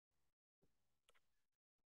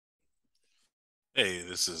Hey,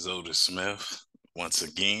 this is Otis Smith, once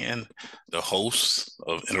again, the host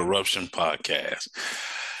of Interruption Podcast.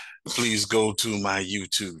 Please go to my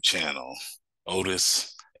YouTube channel,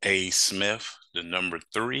 Otis A. Smith, the number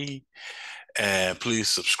three, and please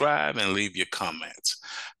subscribe and leave your comments.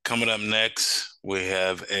 Coming up next, we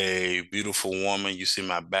have a beautiful woman. You see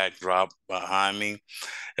my backdrop behind me,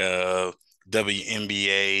 uh,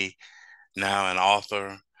 WNBA, now an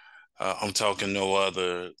author. I'm talking no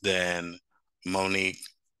other than Monique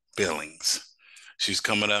Billings. She's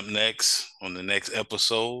coming up next on the next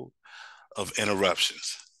episode of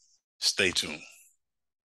Interruptions. Stay tuned.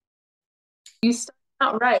 You start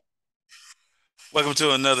out right. Welcome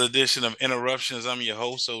to another edition of Interruptions. I'm your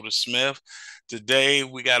host, Otis Smith. Today,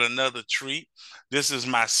 we got another treat. This is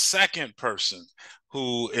my second person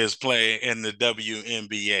who is playing in the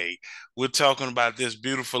WNBA. We're talking about this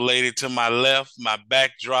beautiful lady to my left, my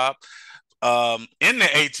backdrop, in the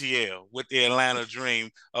ATL with the Atlanta Dream,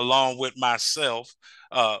 along with myself.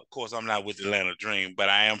 Of course, I'm not with the Atlanta Dream, but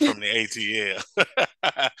I am from the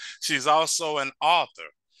ATL. She's also an author,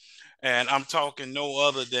 and I'm talking no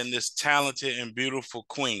other than this talented and beautiful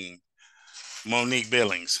queen, Monique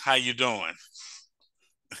Billings. How you doing?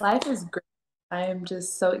 Life is great. I am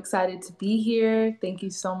just so excited to be here. Thank you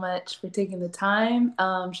so much for taking the time.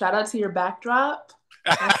 Shout out to your backdrop.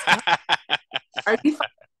 That's fun. Are you finding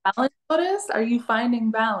balance, Otis? Are you finding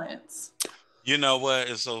balance? You know what?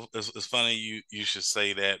 It's funny you should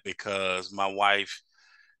say that because my wife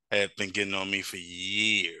had been getting on me for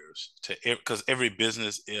years to because every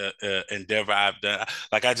business endeavor I've done,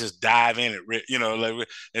 like I just dive in it, like,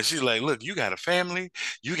 and she's like, "Look, you got a family,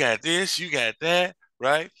 you got this, you got that,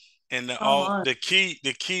 right?" And Come on. the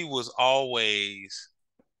key was always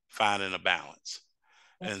finding a balance.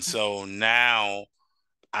 And so now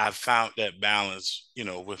I've found that balance,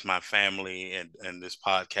 with my family and this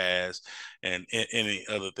podcast and any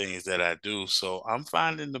other things that I do. So I'm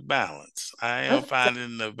finding the balance. I am That's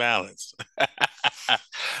finding the balance.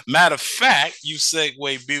 Matter of fact, you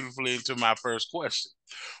segue beautifully into my first question,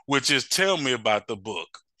 which is tell me about the book,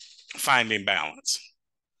 Finding Balance.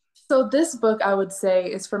 So this book, I would say,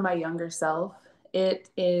 is for my younger self. It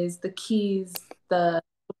is the keys, the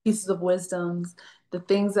pieces of wisdoms, the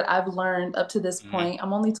things that I've learned up to this Mhm. point.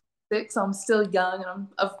 I'm only 26, so I'm still young, and I'm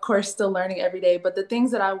of course still learning every day. But the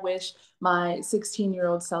things that I wish my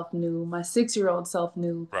 16-year-old self knew, my 6-year-old self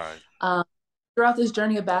knew, Right. um, throughout this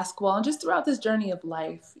journey of basketball and just throughout this journey of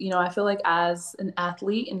life. I feel like as an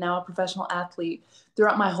athlete and now a professional athlete,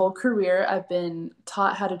 throughout my whole career, I've been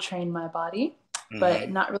taught how to train my body, but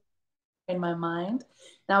Hmm. not really in my mind.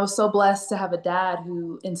 And I was so blessed to have a dad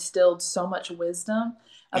who instilled so much wisdom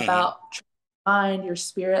Hmm. about your mind, your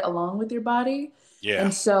spirit, along with your body. Yeah.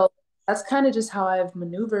 And so that's kind of just how I've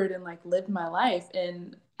maneuvered and like lived my life.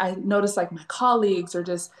 And I noticed like my colleagues or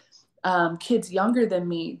just kids younger than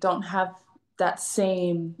me don't have that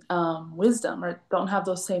same wisdom or don't have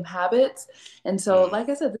those same habits. And so, Mm. like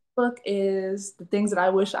I said, this book is the things that I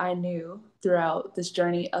wish I knew throughout this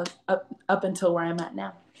journey of up until where I'm at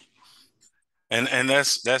now. And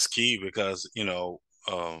that's key because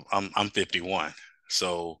I'm 51,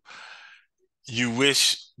 so you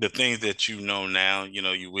wish the things that you know now,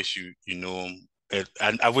 you wish you knew them.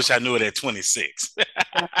 I wish I knew it at 26.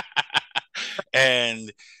 Yeah.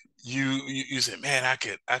 And you said, man, I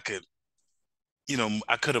could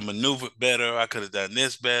have maneuvered better. I could have done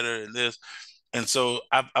this better and this. And so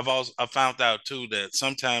I found out too that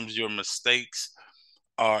sometimes your mistakes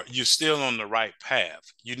are you're still on the right path.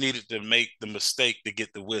 You needed to make the mistake to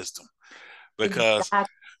get the wisdom because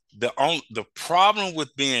Exactly. the problem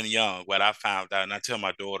with being young, what I found out, and I tell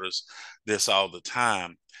my daughters this all the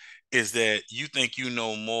time, is that you think you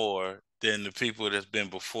know more than the people that's been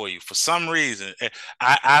before you. For some reason,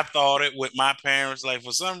 I thought it with my parents. Like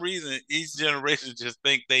for some reason, each generation just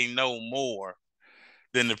think they know more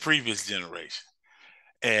than the previous generation.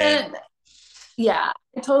 And And yeah,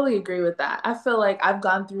 I totally agree with that. I feel like I've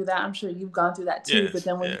gone through that. I'm sure you've gone through that too. But yes,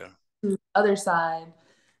 then when you yeah. to the other side,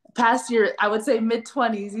 past your, I would say mid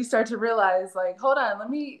 20s, you start to realize like, hold on, let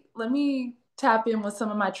me tap in with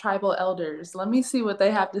some of my tribal elders. Let me see what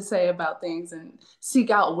they have to say about things and seek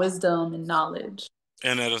out wisdom and knowledge.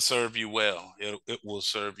 And it'll serve you well. It will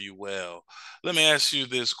serve you well. Let me ask you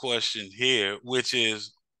this question here, which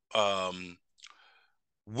is, um,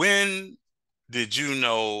 when did you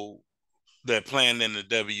know that playing in the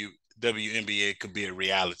WNBA could be a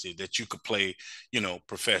reality, that you could play,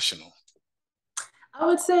 professional? I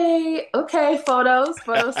would say, okay, photos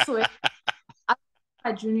switch.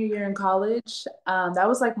 My junior year in college. That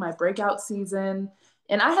was like my breakout season.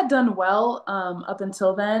 And I had done well up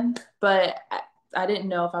until then, but I didn't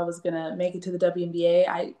know if I was gonna make it to the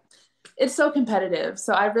WNBA. It's so competitive,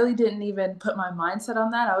 so I really didn't even put my mindset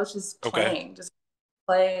on that. I was just Okay. playing, just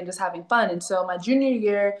playing, just having fun. And so my junior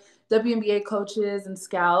year, WNBA coaches and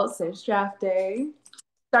scouts, there's draft day,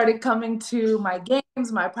 started coming to my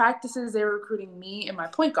games, my practices. They were recruiting me and my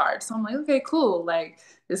point guard. So I'm like, okay, cool. Like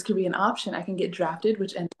this could be an option. I can get drafted,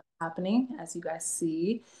 which ended up happening, as you guys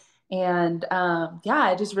see. And yeah,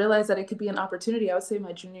 I just realized that it could be an opportunity. I would say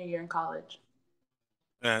my junior year in college.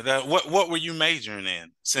 What were you majoring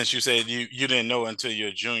in? Since you said you didn't know until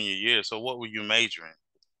your junior year, so what were you majoring?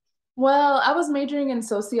 Well, I was majoring in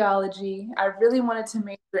sociology. I really wanted to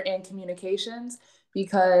major in communications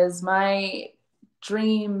because my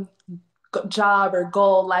dream job or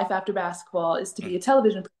goal, life after basketball, is to Mm. be a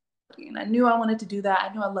television personality. And I knew I wanted to do that.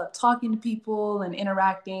 I knew I loved talking to people and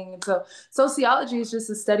interacting. And so sociology is just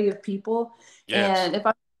a study of people. Yes. And if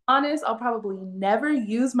I'm honest, I'll probably never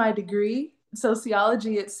use my degree,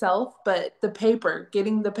 sociology itself, but the paper,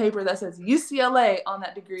 getting the paper that says UCLA on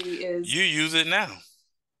that degree is, You use it now.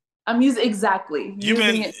 I'm using exactly You've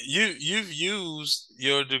using been it. you've used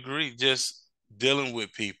your degree just dealing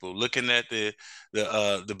with people, looking at the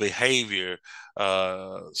behavior,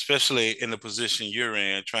 especially in the position you're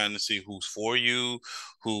in, trying to see who's for you,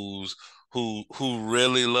 who's who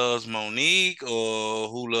really loves Monique or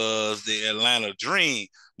who loves the Atlanta Dream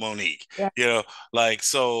Monique. Yeah. You know, like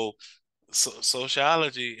so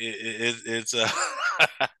sociology it's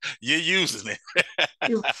you're using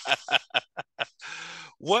it.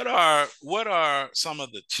 What are some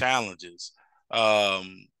of the challenges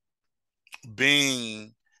um,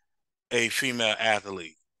 being a female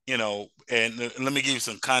athlete? And let me give you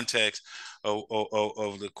some context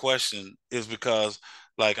of the question is because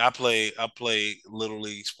like I play little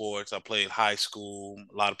league sports. I played high school.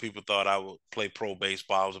 A lot of people thought I would play pro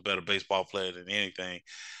baseball. I was a better baseball player than anything.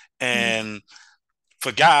 Mhm. And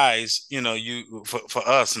for guys, for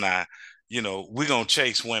us now, we're gonna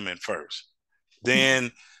chase women first.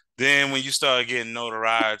 Then then when you start getting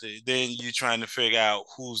notoriety, then you're trying to figure out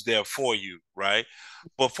who's there for you, right?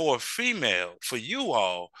 But for a female, for you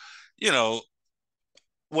all, you know,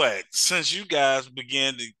 what, since you guys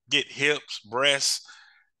began to get hips, breasts,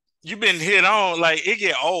 you've been hit on, like it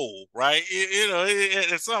get old, right?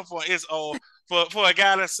 At some point it's old. For a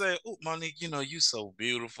guy that say, "Oh, Monique, you so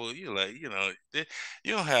beautiful." You like, you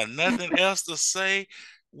don't have nothing else to say.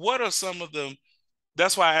 What are some of them?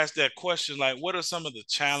 That's why I asked that question. Like, what are some of the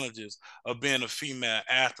challenges of being a female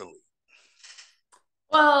athlete?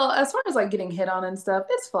 Well, as far as like getting hit on and stuff,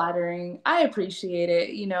 it's flattering. I appreciate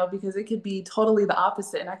it, because it could be totally the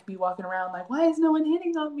opposite. And I could be walking around like, why is no one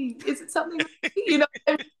hitting on me? Is it something,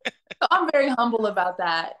 So I'm very humble about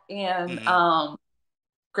that and Hmm.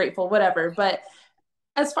 grateful, whatever. But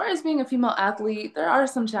as far as being a female athlete, there are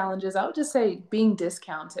some challenges. I would just say being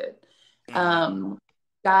discounted. Hmm. Um,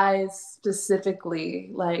 Guys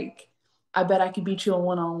specifically, like, I bet I could beat you a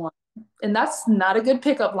one-on-one. And that's not a good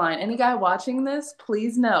pickup line. Any guy watching this,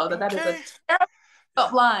 please know that that is a Okay. terrible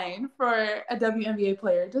pickup line for a WNBA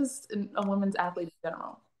player, just a women's athlete in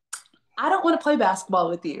general. I don't want to play basketball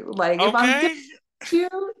with you. Like, if I'm Okay. you,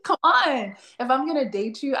 come on. If I'm gonna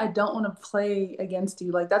date you, I don't want to play against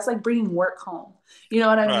you. Like that's like bringing work home. You know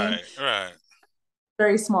what I mean? Right. Right.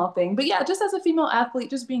 Very small thing. But yeah, just as a female athlete,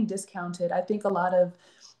 just being discounted. I think a lot of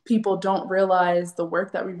people don't realize the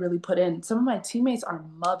work that we really put in. Some of my teammates are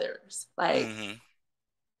mothers. Like Hmm.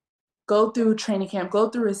 go through training camp, go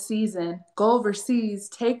through a season, go overseas,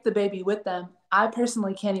 take the baby with them. I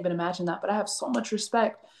personally can't even imagine that, but I have so much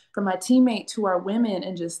respect for my teammates who are women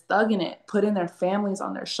and just thugging it, putting their families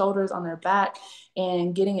on their shoulders, on their back,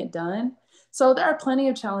 and getting it done. So there are plenty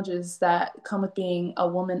of challenges that come with being a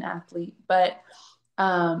woman athlete, but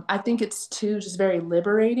I think it's too just very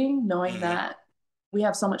liberating knowing Hmm. that we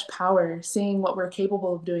have so much power, seeing what we're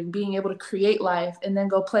capable of doing, being able to create life, and then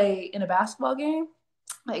go play in a basketball game.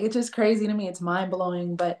 Like it's just crazy to me. It's mind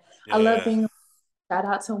blowing, but I love Yeah. being shout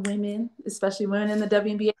out to women, especially women in the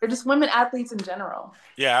WNBA or just women athletes in general.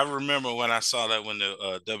 Yeah, I remember when I saw that when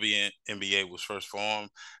the WNBA was first formed,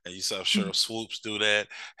 and you saw Mhm. Cheryl Swoops do that,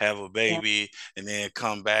 have a Yeah, baby, and then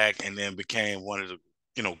come back, and then became one of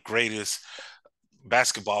the greatest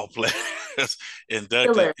basketball players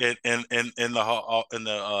inducted killer. in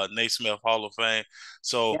the Naismith Hall of Fame.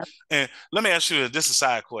 So, Yeah. and let me ask you this is a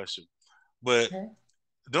side question, but Okay.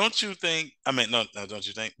 don't you think? I mean, no, don't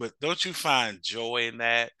you think? But don't you find joy in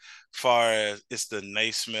that? Far as it's the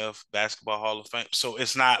Naismith Basketball Hall of Fame, so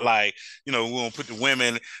it's not like we're gonna put the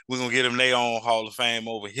women, we're gonna get them their own Hall of Fame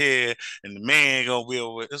over here, and the man gonna be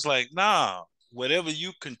over. It's like nah, whatever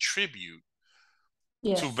you contribute to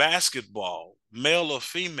Yes. basketball, male or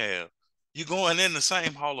female, you're going in the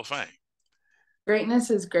same Hall of Fame. Greatness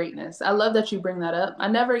is greatness. I love that you bring that up. I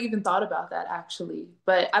never even thought about that actually,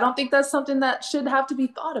 but I don't think that's something that should have to be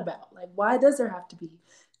thought about. Like, why does there have to be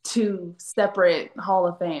two separate Hall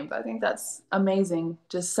of Fames? I think that's amazing,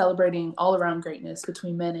 just celebrating all around greatness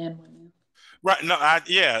between men and women. Right. No,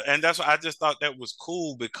 yeah, and that's why I just thought that was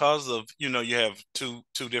cool because of, you have two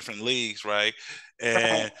different leagues, right? And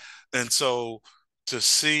Right. and so to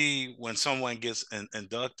see when someone gets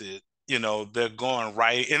inducted, they're going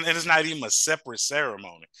right, and it's not even a separate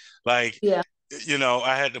ceremony. Like, Yeah.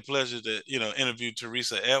 I had the pleasure to, interview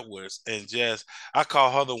Teresa Edwards, and just I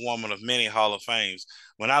call her the woman of many Hall of Fames.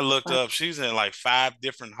 When I looked up, she's in like five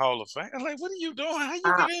different Hall of Fame. I'm like, what are you doing? How you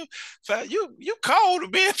Wow. get in five? You called to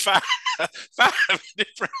be in five five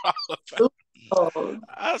different Hall of Fame. Oh.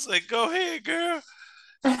 I was like, go ahead, girl.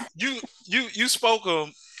 You spoke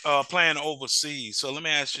of playing overseas. So let me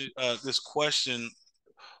ask you this question: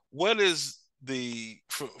 what is the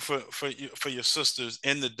for your sisters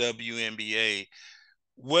in the WNBA?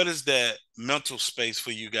 What is that mental space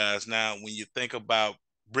for you guys now when you think about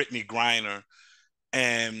Brittany Griner,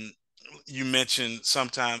 and you mentioned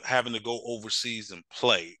sometimes having to go overseas and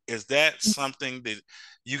play? Is that something that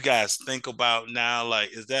you guys think about now?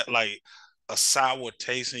 Like, is that like a sour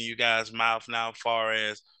taste in you guys' mouth now, as far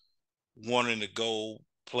as wanting to go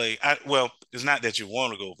play? Well, it's not that you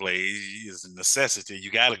want to go play; it's a necessity.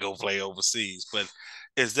 You got to go play overseas. But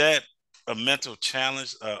is that a mental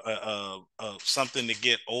challenge, something to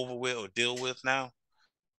get over with or deal with now?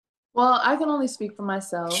 Well, I can only speak for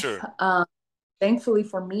myself. Sure. Thankfully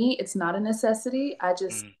for me, it's not a necessity. I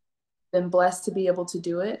just Mm-hmm. been blessed to be able to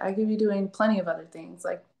do it. I could be doing plenty of other things.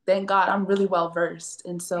 Like, thank God, I'm really well versed.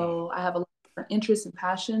 And so I have a lot of different interests and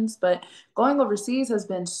passions. But going overseas has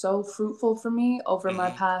been so fruitful for me over my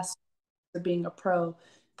Mm-hmm. past of being a pro.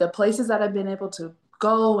 The places that I've been able to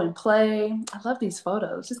go and play, I love these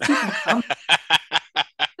photos. Just keep them coming.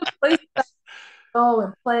 The places go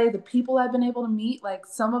and play, the people I've been able to meet, like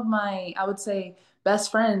some of my, I would say,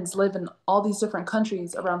 best friends live in all these different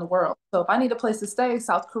countries around the world. So if I need a place to stay,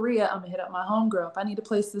 South Korea, I'm gonna hit up my homegirl. If I need a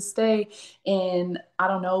place to stay in, I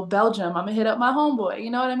don't know, Belgium, I'm gonna hit up my homeboy.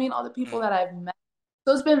 You know what I mean? All the people that I've met.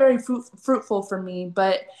 So it's been very fruitful for me.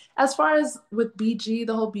 But as far as with BG,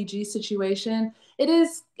 the whole BG situation,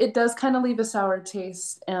 it does kind of leave a sour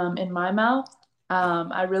taste in my mouth.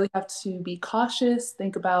 I really have to be cautious,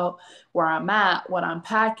 think about where I'm at, what I'm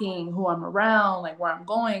packing, who I'm around, like where I'm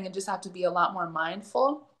going, and just have to be a lot more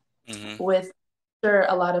mindful Mm-hmm. with sure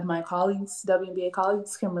a lot of my colleagues, WNBA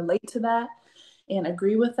colleagues can relate to that and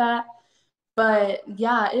agree with that. But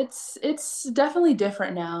yeah, it's definitely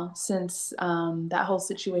different now since that whole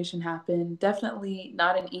situation happened. Definitely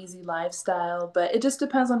not an easy lifestyle, but it just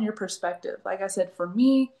depends on your perspective. Like I said, for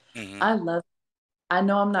me, Mm-hmm. I love I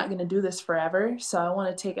know I'm not going to do this forever, so I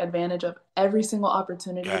want to take advantage of every single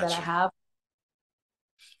opportunity that I Gotcha. have.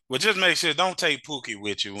 Well, just make sure don't take Pookie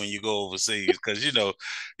with you when you go overseas, because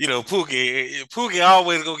Pookie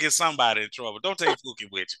always gonna get somebody in trouble. Don't take Pookie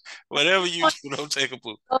with you. Whatever you do, don't take a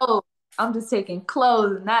Pookie. Oh, I'm just taking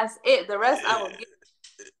clothes and that's it. The rest I will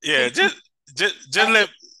Yeah, give to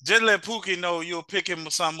just let Pookie know you'll pick him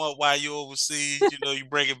some up while you're overseas. You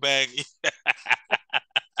bring it back.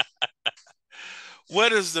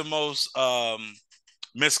 What is the most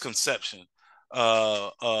misconception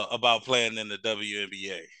about playing in the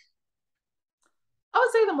WNBA? I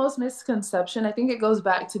would say the most misconception, I think it goes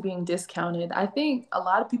back to being discounted. I think a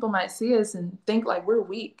lot of people might see us and think like we're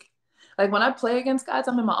weak. Like when I play against guys,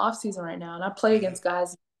 I'm in my off season right now, and I play Mm-hmm. against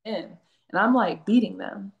guys in, and I'm like beating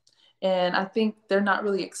them. And I think they're not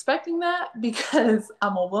really expecting that because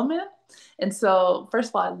I'm a woman. And so, first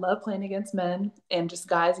of all, I love playing against men and just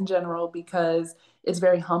guys in general because it's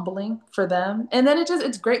very humbling for them. And then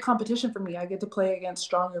it's great competition for me. I get to play against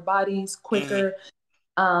stronger bodies, Mm-hmm. quicker,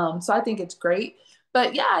 so I think it's great.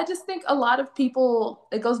 But yeah, I just think a lot of people,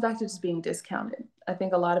 it goes back to just being discounted. I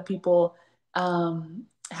think a lot of people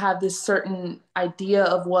have this certain idea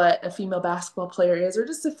of what a female basketball player is, or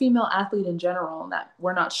just a female athlete in general, and that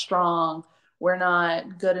we're not strong, we're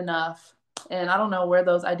not good enough. And I don't know where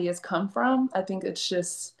those ideas come from. I think it's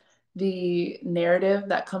just the narrative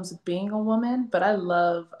that comes with being a woman. But I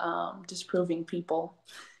love disproving people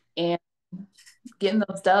and getting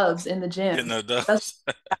those dubs in the Getting gym. her That's dubs.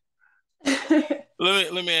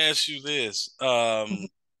 Let me ask you this: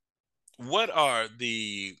 what are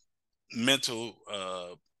the mental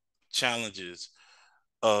challenges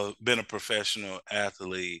of being a professional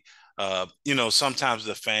athlete? Sometimes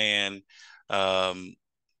the fan um,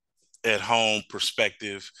 at home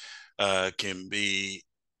perspective can be,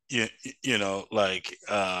 you, you know, like,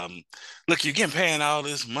 look, you're getting paid all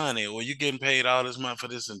this money, or you're getting paid all this money for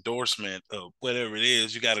this endorsement of whatever it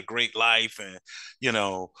is. You got a great life, and you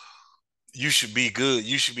know, you should be good.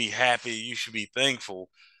 You should be happy. You should be thankful,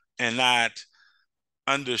 and not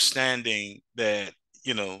understanding that,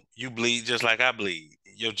 you know, you bleed just like I bleed.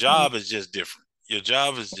 Your Mm. job is just different. Your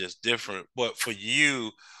job is just different. But for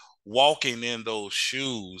you, walking in those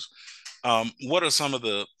shoes, what are some of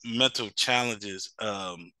the mental challenges,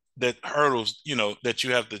 that hurdles, you know, that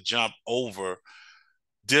you have to jump over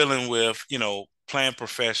dealing with, you know, playing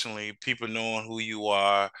professionally, people knowing who you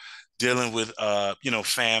are, dealing with, you know,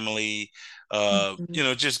 family, Mhm. you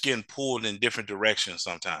know, just getting pulled in different directions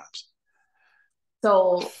sometimes.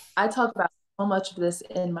 So I talk about so much of this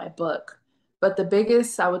in my book, but the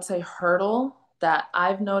biggest, I would say, hurdle that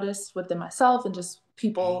I've noticed within myself and just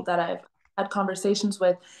people Mhm. that I've had conversations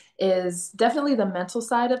with is definitely the mental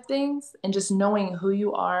side of things and just knowing who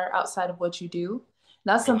you are outside of what you do.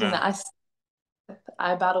 That's something Okay. that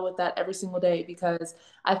I battle with that every single day because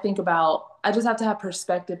I think about, I just have to have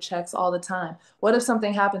perspective checks all the time. What if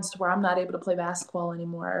something happens to where I'm not able to play basketball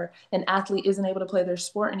anymore, or an athlete isn't able to play their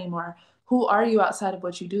sport anymore? Who are you outside of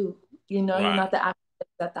what you do? You know, you're Right. not the athlete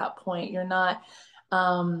at that point. You're not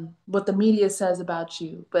what the media says about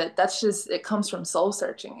you, but that's just, it comes from soul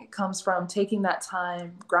searching. It comes from taking that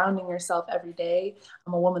time, grounding yourself every day.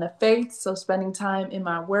 I'm a woman of faith, so spending time in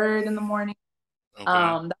my word in the morning. Okay.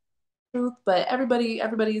 Um, truth, but everybody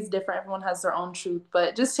is different. Everyone has their own truth,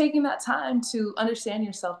 but just taking that time to understand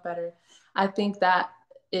yourself better, I think that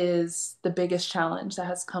is the biggest challenge that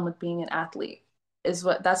has come with being an athlete. Is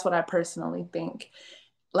what That's what I personally think.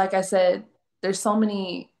 Like I said, there's so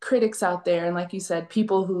many critics out there, and like you said,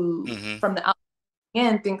 people who Hmm. from the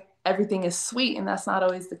and think everything is sweet, and that's not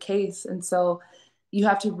always the case. And so you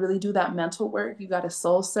have to really do that mental work. You got to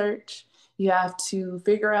soul search. You have to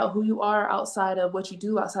figure out who you are outside of what you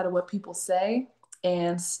do, outside of what people say,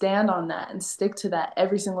 and stand on that and stick to that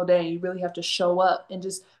every single day. You really have to show up and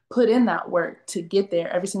just put in that work to get there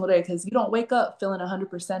every single day, because you don't wake up feeling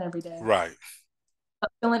 100% every day, Right.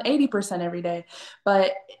 feeling 80% every day.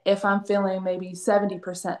 But if I'm feeling maybe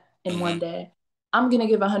 70% in one Hmm. day, I'm going to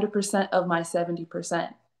give 100% of my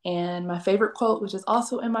 70%. And my favorite quote, which is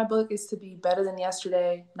also in my book, is to be better than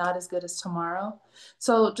yesterday, not as good as tomorrow.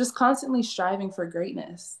 So just constantly striving for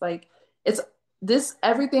greatness. Like it's this,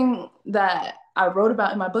 everything that I wrote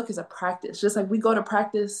about in my book is a practice. Just like we go to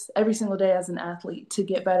practice every single day as an athlete to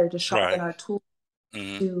get better, to sharpen Right. our tools,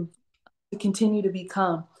 Hmm. to continue to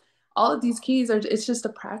become. All of these keys are, it's just a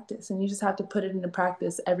practice, and you just have to put it into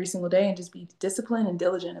practice every single day and just be disciplined and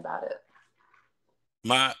diligent about it.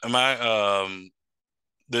 My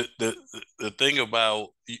the thing about,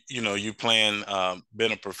 you know, you playing,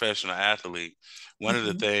 being a professional athlete, one of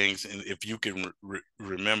the Mhm. things, and if you can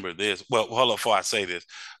remember this, well, hold on, before I say this,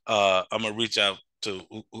 I'm gonna reach out to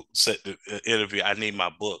who set the interview. I need my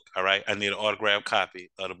book. All right, I need an autographed copy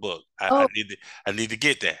of the book. Oh, I need to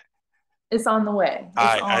get that. it's on the way. It's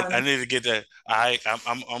I on need to get that. I'm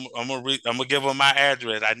gonna give them my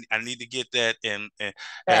address. I need to get that, and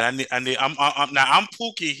that. I need I'm now I'm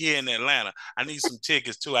Pookie here in Atlanta. I need some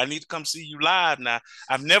tickets too. I need to come see you live now.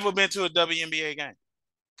 I've never been to a WNBA game.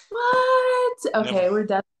 What? Never, Okay, we're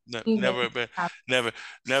definitely making never it been, happen. never,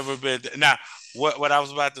 never been. Now, what I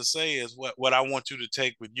was about to say is what I want you to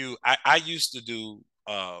take with you. I used to do,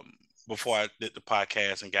 before I did the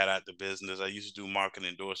podcast and got out the business. I used to do marketing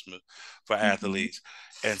endorsement for Mhm. athletes,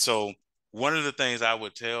 and so one of the things I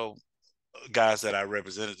would tell guys that I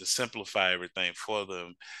represented to simplify everything for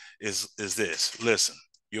them is this: listen,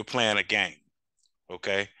 you're playing a game,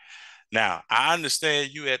 okay? Now I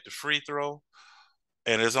understand you at the free throw,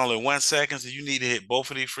 and there's only 1 second, so you need to hit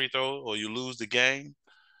both of these free throws or you lose the game.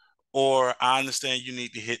 Or I understand you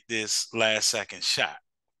need to hit this last second shot,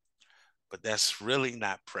 but that's really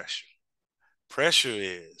not pressure. Pressure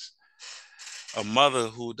is a mother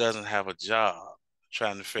who doesn't have a job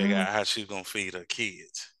trying to figure Mm, out how she's going to feed her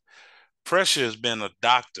kids. Pressure has been a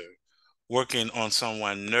doctor working on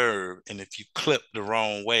someone's nerve, and if you clip the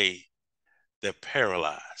wrong way, they're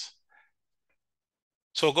paralyzed.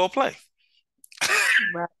 So go play.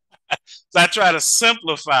 right. So I try to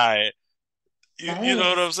simplify it. You know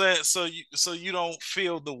what Yes. I'm saying? So you don't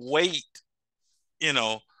feel the weight, you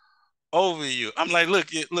know, over you. I'm like, look,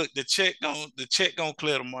 look, the check gonna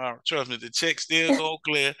clear tomorrow. Trust me, the check still gonna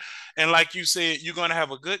clear. And like you said, you're gonna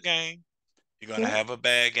have a good game. You're gonna Yep. have a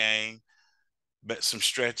bad game, but some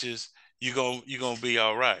stretches. You're gonna be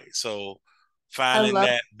all right. So I finding love,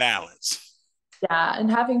 that balance. yeah, and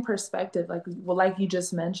having perspective, like, well, like you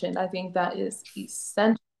just mentioned, I think that is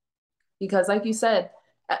essential because, like you said,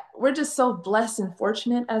 we're just so blessed and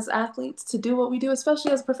fortunate as athletes to do what we do,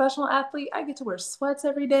 especially as a professional athlete. I get to wear sweats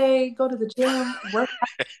every day, go to the gym, work,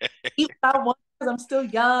 eat what I want because I'm still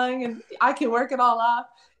young and I can work it all off.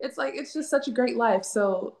 It's like it's just such a great life.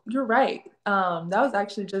 So you're right. That was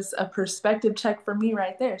actually just a perspective check for me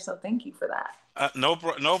right there. So thank you for that. No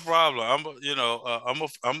problem.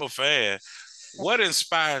 I'm a fan. What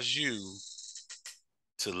inspires you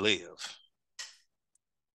to live?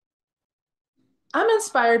 I'm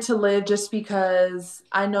inspired to live just because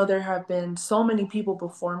I know there have been so many people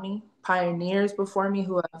before me, pioneers before me,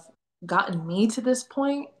 who have gotten me to this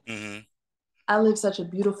point. Hmm. I live such a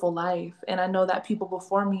beautiful life. And I know that people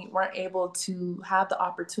before me weren't able to have the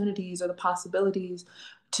opportunities or the possibilities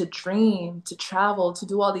to dream, to travel, to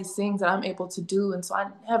do all these things that I'm able to do. And so I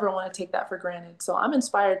never want to take that for granted. So I'm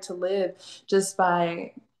inspired to live just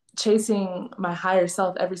by chasing my higher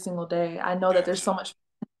self every single day. I know that there's Gotcha. so much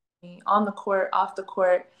on the court, off the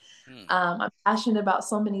court. Hmm. I'm passionate about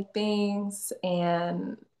so many things,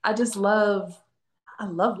 and I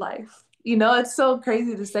love life. You know, it's so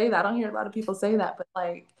crazy to say that. I don't hear a lot of people say that, but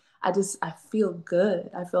like, I feel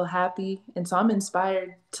good. I feel happy. And so I'm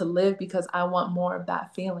inspired to live because I want more of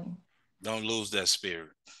that feeling. Don't lose that spirit.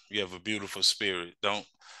 You have a beautiful spirit. Don't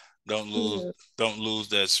lose Ew. don't lose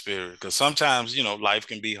that spirit because sometimes life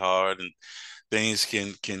can be hard and things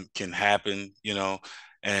can happen,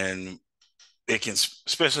 and it can,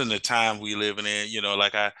 especially in the time we living in,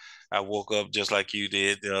 like I woke up just like you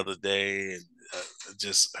did the other day and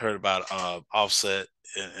just heard about Offset,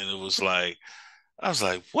 and it was like I was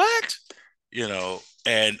like, what?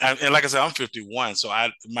 And like I said, I'm 51, so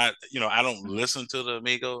I don't listen to the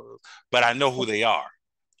Amigos, but I know who they are,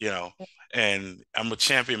 you know, and I'm gonna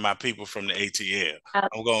champion my people from the ATL.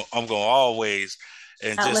 I'm going always,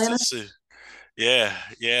 and just to Atlanta. see, yeah,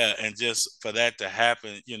 yeah, and just for that to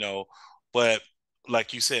happen, but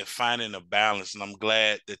like you said, finding a balance, and I'm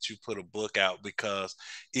glad that you put a book out because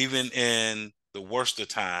even in the worst of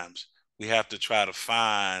times, we have to try to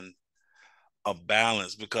find a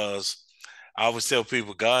balance because I always tell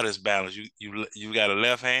people God is balance. You got a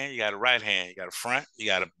left hand, you got a right hand, you got a front, you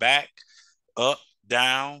got a back, up,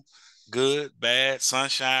 down, good, bad,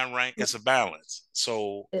 sunshine, rain. It's a balance.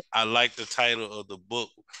 So I like the title of the book,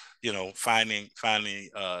 finding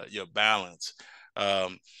your balance.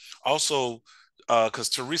 Um, Also, because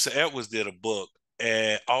Teresa Edwards did a book,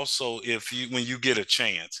 and also if you when you get a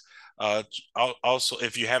chance, uh, also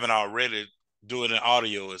if you haven't already, do it in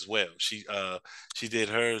audio as well. She did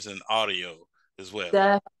hers in audio as well.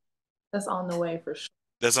 That, that's on the way for sure.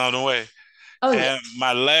 That's on the way. Oh yeah. And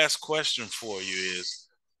my last question for you is,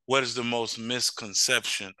 what is the most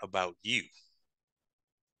misconception about you?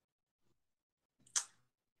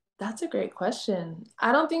 That's a great question.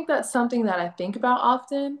 I don't think that's something that I think about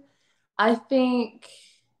often. I think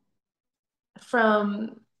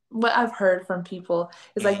from what I've heard from people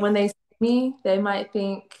is like Mm-hmm. when they see me, they might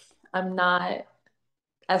think I'm not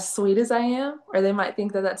as sweet as I am, or they might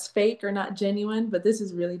think that that's fake or not genuine, but this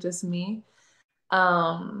is really just me.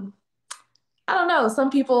 Um, I don't know. Some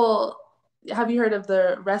people, have you heard of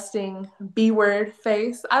the resting B word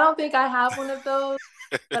face? I don't think I have one of those,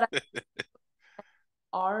 but I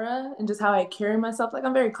aura and just how I carry myself, like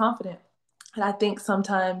I'm very confident. And I think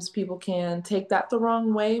sometimes people can take that the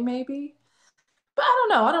wrong way, maybe. But I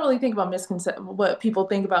don't know. I don't really think about what people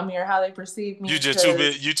think about me or how they perceive You me just too because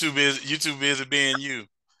busy. You too busy. You too busy being you.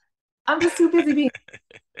 I'm just too busy being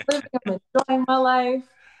living. I'm enjoying my life.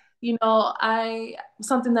 You know, I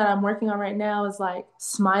something that I'm working on right now is like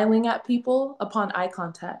smiling at people upon eye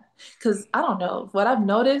contact. Because I don't know what I've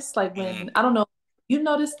noticed. Like Mm-hmm. when I don't know if you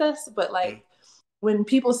noticed this, but Mm-hmm. like when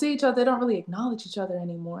people see each other, they don't really acknowledge each other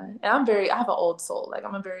anymore. And I have an old soul. Like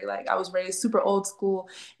I'm a very like I was raised super old school.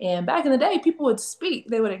 And back in the day, people would speak.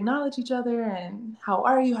 They would acknowledge each other and how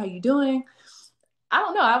are you? How you doing? I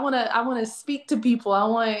don't know. I wanna speak to people.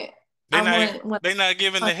 They I not want when they not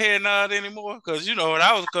giving the head nod anymore because when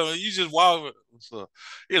I was coming, you just walk. So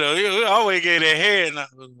you always get that head nod.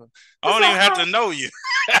 I just don't a even have hi. to know you.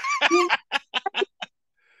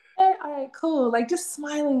 All right, cool. Like just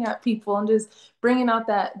smiling at people and just bringing out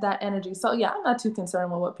that energy. So yeah, I'm not too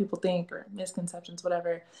concerned with what people think or misconceptions,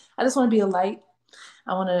 whatever. I just want to be a light.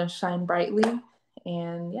 I want to shine brightly,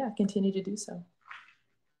 and yeah, continue to do so.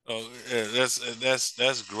 Oh, yeah,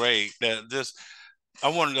 that's great. That this I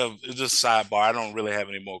wanted to just sidebar. I don't really have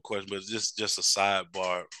any more questions, but just a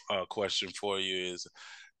sidebar question for you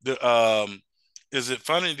the is it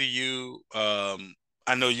funny to you?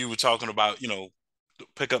 I know you were talking about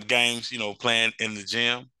pickup games, playing in the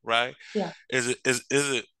gym, right? Yeah. Is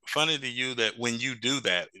it funny to you that when you do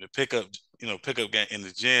that, pickup game in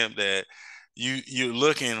the gym that you're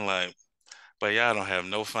looking like, but y'all don't have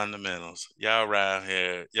no fundamentals. Y'all around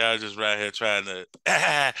here, y'all just right here trying to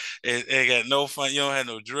it got no fun. You don't have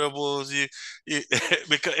no dribbles. You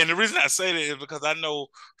because and the reason I say that is because I know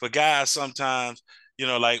for guys sometimes,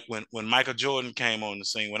 like when Michael Jordan came on the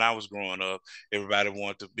scene when I was growing up, everybody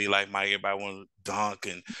wanted to be like Mike, everybody wanted to dunk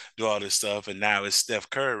and do all this stuff. And now it's Steph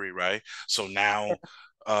Curry, right? So now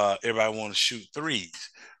everybody want to shoot threes.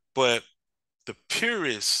 But the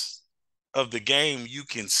purists of the game you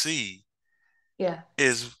can see Yeah.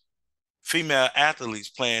 is female athletes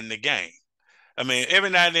playing the game. I mean, every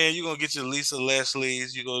now and then you're gonna get your Lisa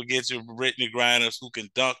Leslie's, you're gonna get your Brittany Grinders who can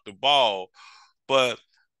dunk the ball, but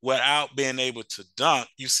without being able to dunk,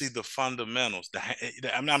 you see the fundamentals.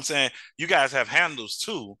 I'm saying you guys have handles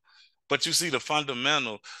too, but you see the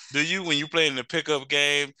fundamental. Do you when you play in the pickup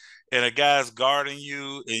game and a guy's guarding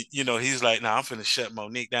you, and he's like, "Nah, I'm finna shut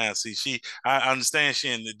Monique down." See, I understand she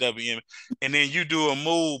in the WM, and then you do a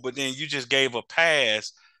move, but then you just gave a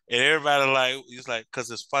pass. And everybody like he's like, because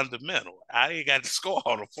it's fundamental. I ain't got to score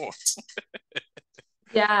all the points.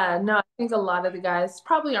 Yeah, no, I think a lot of the guys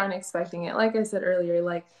probably aren't expecting it. Like I said earlier,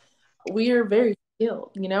 like we are very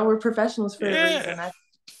skilled, we're professionals for a Yeah. reason. I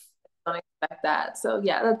don't expect that. So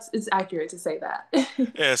yeah, it's accurate to say that.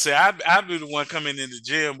 Yeah, see, I'd be the one coming in the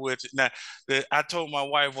gym with now. I told my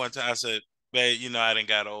wife one time, I said, "Babe, I didn't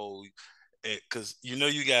got old, because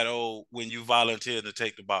you got old when you volunteer to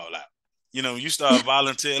take the ball out. You start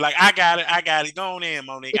volunteering like I got it, go on in,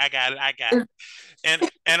 Monique, I got it,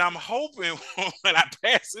 and I'm hoping when I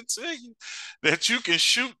pass it to you that you can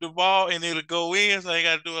shoot the ball and it'll go in, so I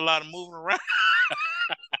got to do a lot of moving around."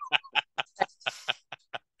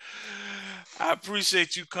 I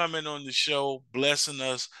appreciate you coming on the show, blessing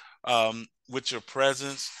us with your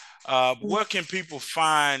presence. Where can people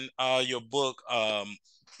find your book,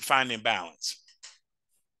 Finding Balance?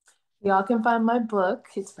 Y'all can find my book.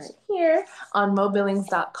 It's right here on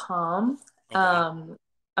mobillings.com. Okay.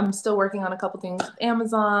 I'm still working on a couple things with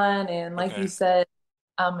Amazon and like you Okay. said,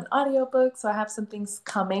 an audiobook. So I have some things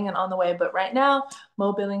coming and on the way. But right now,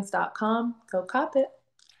 mobillings.com. Go cop it.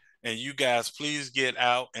 And you guys, please get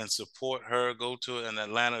out and support her. Go to an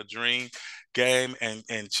Atlanta Dream game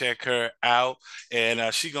and check her out.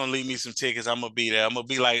 And she gonna leave me some tickets. I'm gonna be there. I'm gonna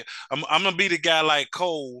be like I'm gonna be the guy like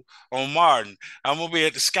Cole on Martin. I'm gonna be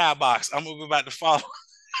at the Skybox. I'm gonna be about to follow.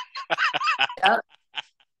 Yep,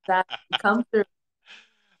 that come through.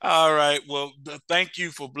 All right. Well, thank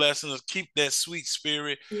you for blessing us. Keep that sweet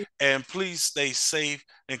spirit and please stay safe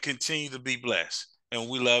and continue to be blessed. And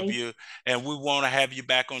we love Thank you. And we want to have you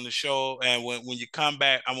back on the show. And when you come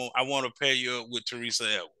back, I want to pair you up with Teresa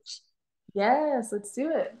Edwards. Yes, let's do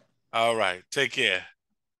it. All right. Take care.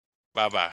 Bye bye.